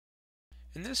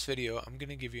In this video, I'm going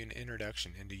to give you an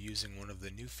introduction into using one of the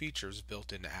new features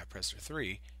built into AppPresser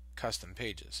 3, custom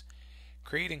pages.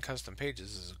 Creating custom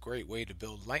pages is a great way to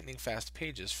build lightning-fast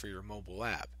pages for your mobile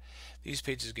app. These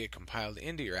pages get compiled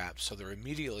into your app so they're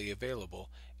immediately available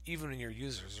even when your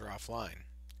users are offline.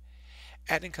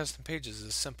 Adding custom pages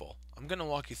is simple. I'm going to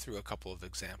walk you through a couple of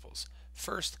examples.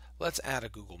 First, let's add a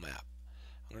Google map.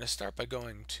 I'm going to start by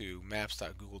going to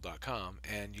maps.google.com,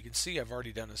 and you can see I've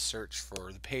already done a search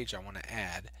for the page I want to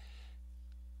add.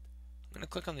 I'm going to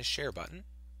click on the Share button,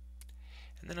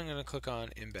 and then I'm going to click on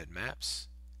Embed Maps.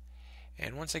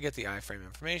 And once I get the iframe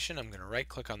information, I'm going to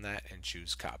right-click on that and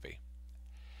choose Copy.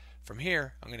 From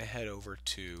here, I'm going to head over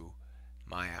to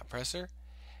my AppPresser,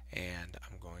 and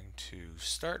I'm going to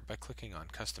start by clicking on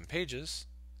Custom Pages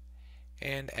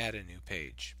and add a new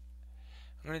page.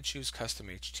 I'm going to choose Custom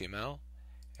HTML,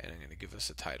 and I'm going to give this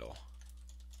a title.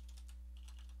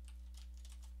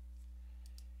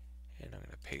 And I'm going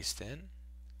to paste in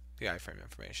the iframe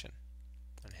information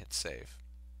and hit Save.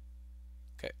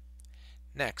 Okay.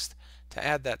 Next, to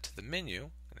add that to the menu,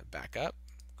 I'm going to back up,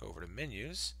 go over to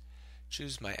Menus,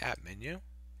 choose my App menu,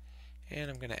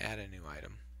 and I'm going to add a new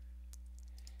item.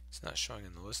 It's not showing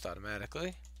in the list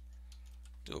automatically.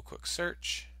 Do a quick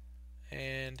search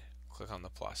and click on the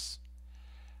plus.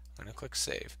 I'm going to click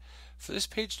Save. For this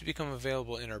page to become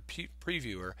available in our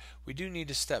previewer, we do need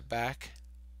to step back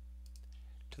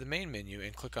to the main menu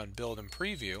and click on Build and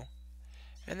Preview,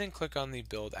 and then click on the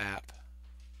Build App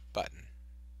button.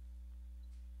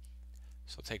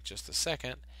 So it'll take just a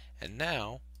second, and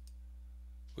now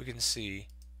we can see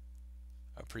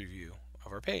a preview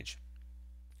of our page.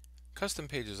 Custom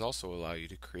pages also allow you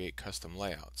to create custom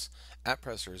layouts.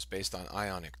 AppPresser is based on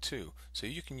Ionic 2, so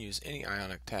you can use any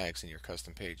Ionic tags in your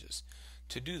custom pages.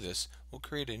 To do this, we'll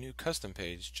create a new custom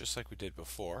page just like we did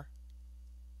before.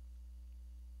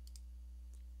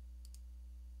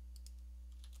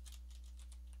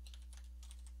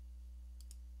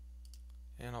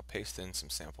 And I'll paste in some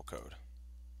sample code.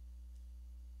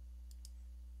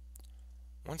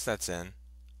 Once that's in,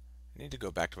 I need to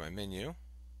go back to my menu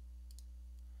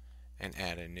and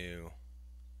add a new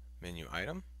menu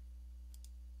item.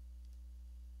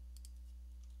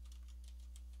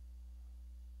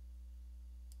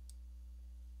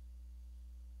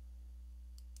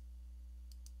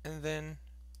 And then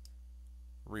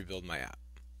rebuild my app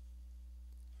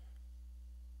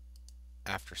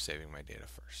after saving my data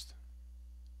first.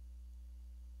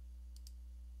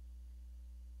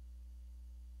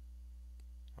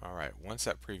 Alright, once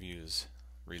that preview is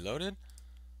reloaded,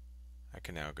 I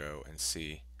can now go and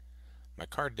see my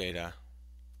card data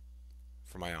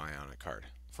for my Ionic card.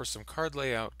 For some card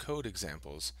layout code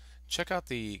examples, check out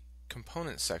the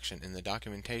components section in the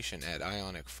documentation at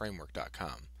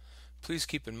ionicframework.com. Please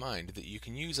keep in mind that you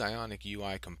can use Ionic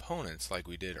UI components like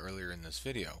we did earlier in this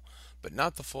video, but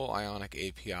not the full Ionic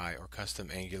API or custom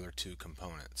Angular 2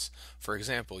 components. For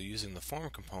example, using the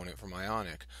form component from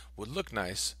Ionic would look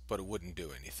nice, but it wouldn't do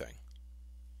anything.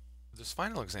 For this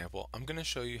final example, I'm going to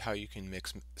show you how you can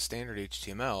mix standard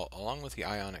HTML along with the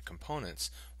Ionic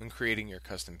components when creating your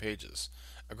custom pages.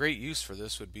 A great use for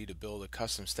this would be to build a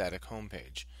custom static home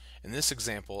page. In this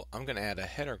example, I'm going to add a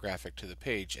header graphic to the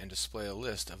page and display a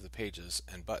list of the pages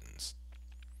and buttons.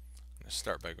 I'm going to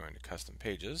start by going to Custom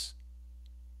Pages,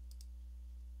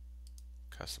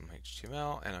 Custom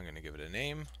HTML, and I'm going to give it a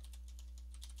name.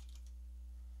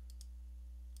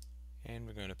 And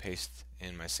we're going to paste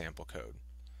in my sample code.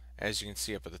 As you can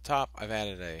see up at the top, I've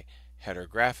added a header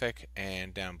graphic,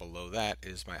 and down below that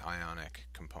is my Ionic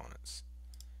components.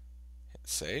 Hit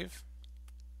Save.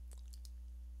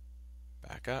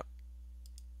 Back up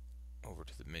over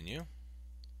to the menu.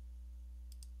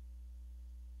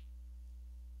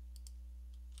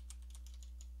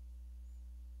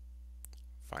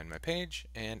 Find my page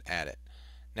and add it.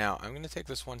 Now I'm going to take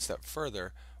this one step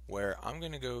further, where I'm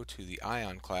going to go to the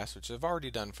Ion class, which I've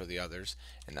already done for the others,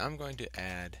 and I'm going to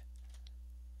add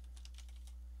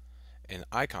an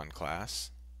icon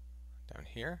class down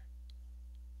here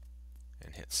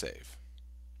and hit Save.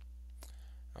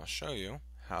 I'll show you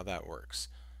how that works.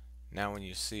 Now when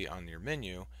you see on your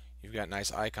menu, you've got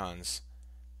nice icons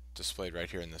displayed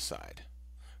right here in the side.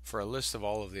 For a list of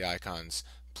all of the icons,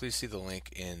 please see the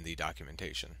link in the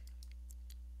documentation.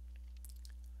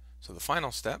 So the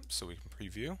final step, so we can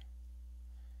preview,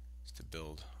 is to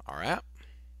build our app.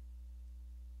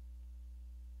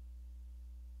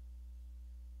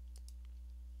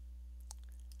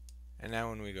 And now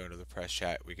when we go to the press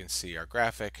chat, we can see our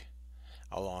graphic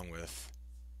along with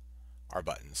our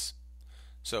buttons.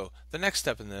 So the next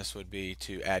step in this would be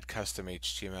to add custom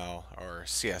HTML or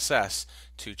CSS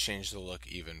to change the look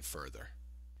even further.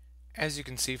 As you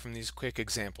can see from these quick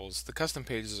examples, the custom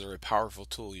pages are a powerful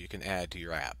tool you can add to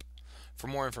your app. For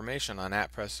more information on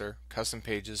AppPresser, custom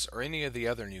pages, or any of the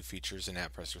other new features in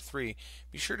AppPresser 3,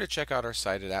 be sure to check out our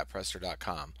site at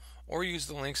apppresser.com or use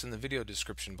the links in the video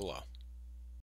description below.